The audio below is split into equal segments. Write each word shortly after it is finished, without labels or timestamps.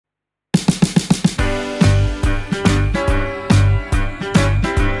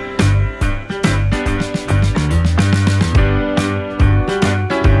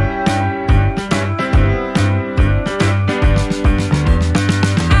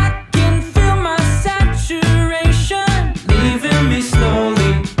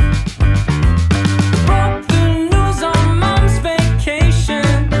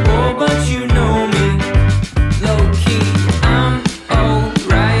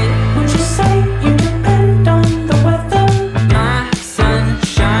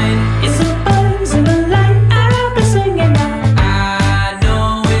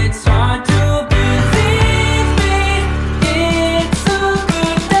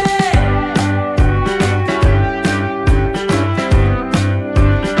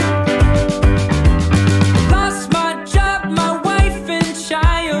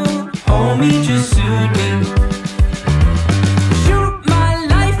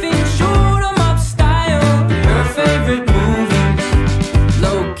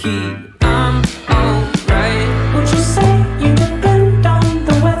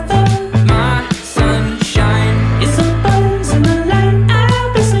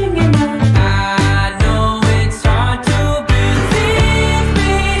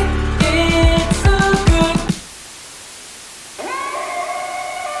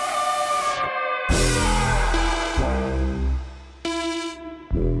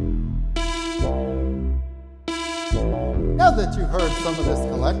Now that you heard some of this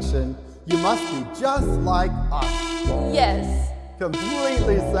collection, you must be just like us. Yes.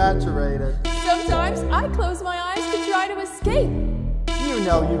 Completely saturated. Sometimes I close my eyes to try to escape. You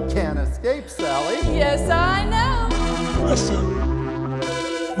know you can't escape, Sally. Yes, I know.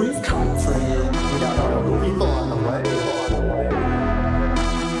 Listen, we've come for you. We got people on the way.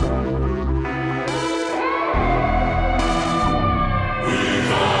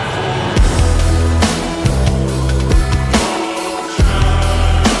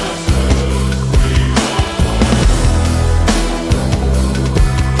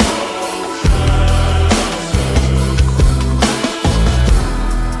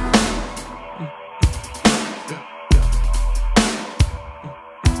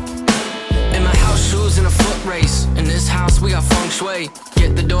 In this house we got feng shui.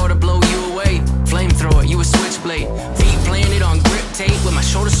 Get the door to blow you away. Flamethrower, you a switchblade. Feet planted on grip tape with my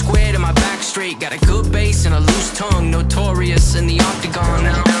shoulders squared and my back straight. Got a good bass and a loose tongue. Notorious in the octagon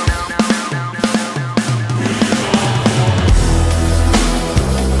now.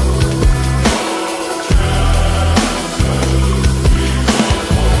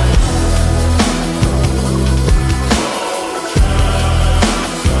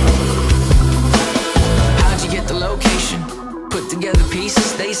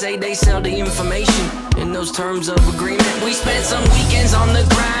 They say they sell the information in those terms of agreement. We spent some weekends on the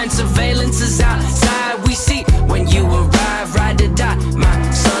grind. Surveillance is outside. We see when you arrive, ride or die.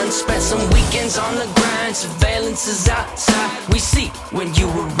 My son spent some weekends on the grind. Surveillance is outside. We see when you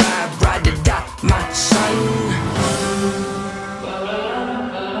arrive, ride or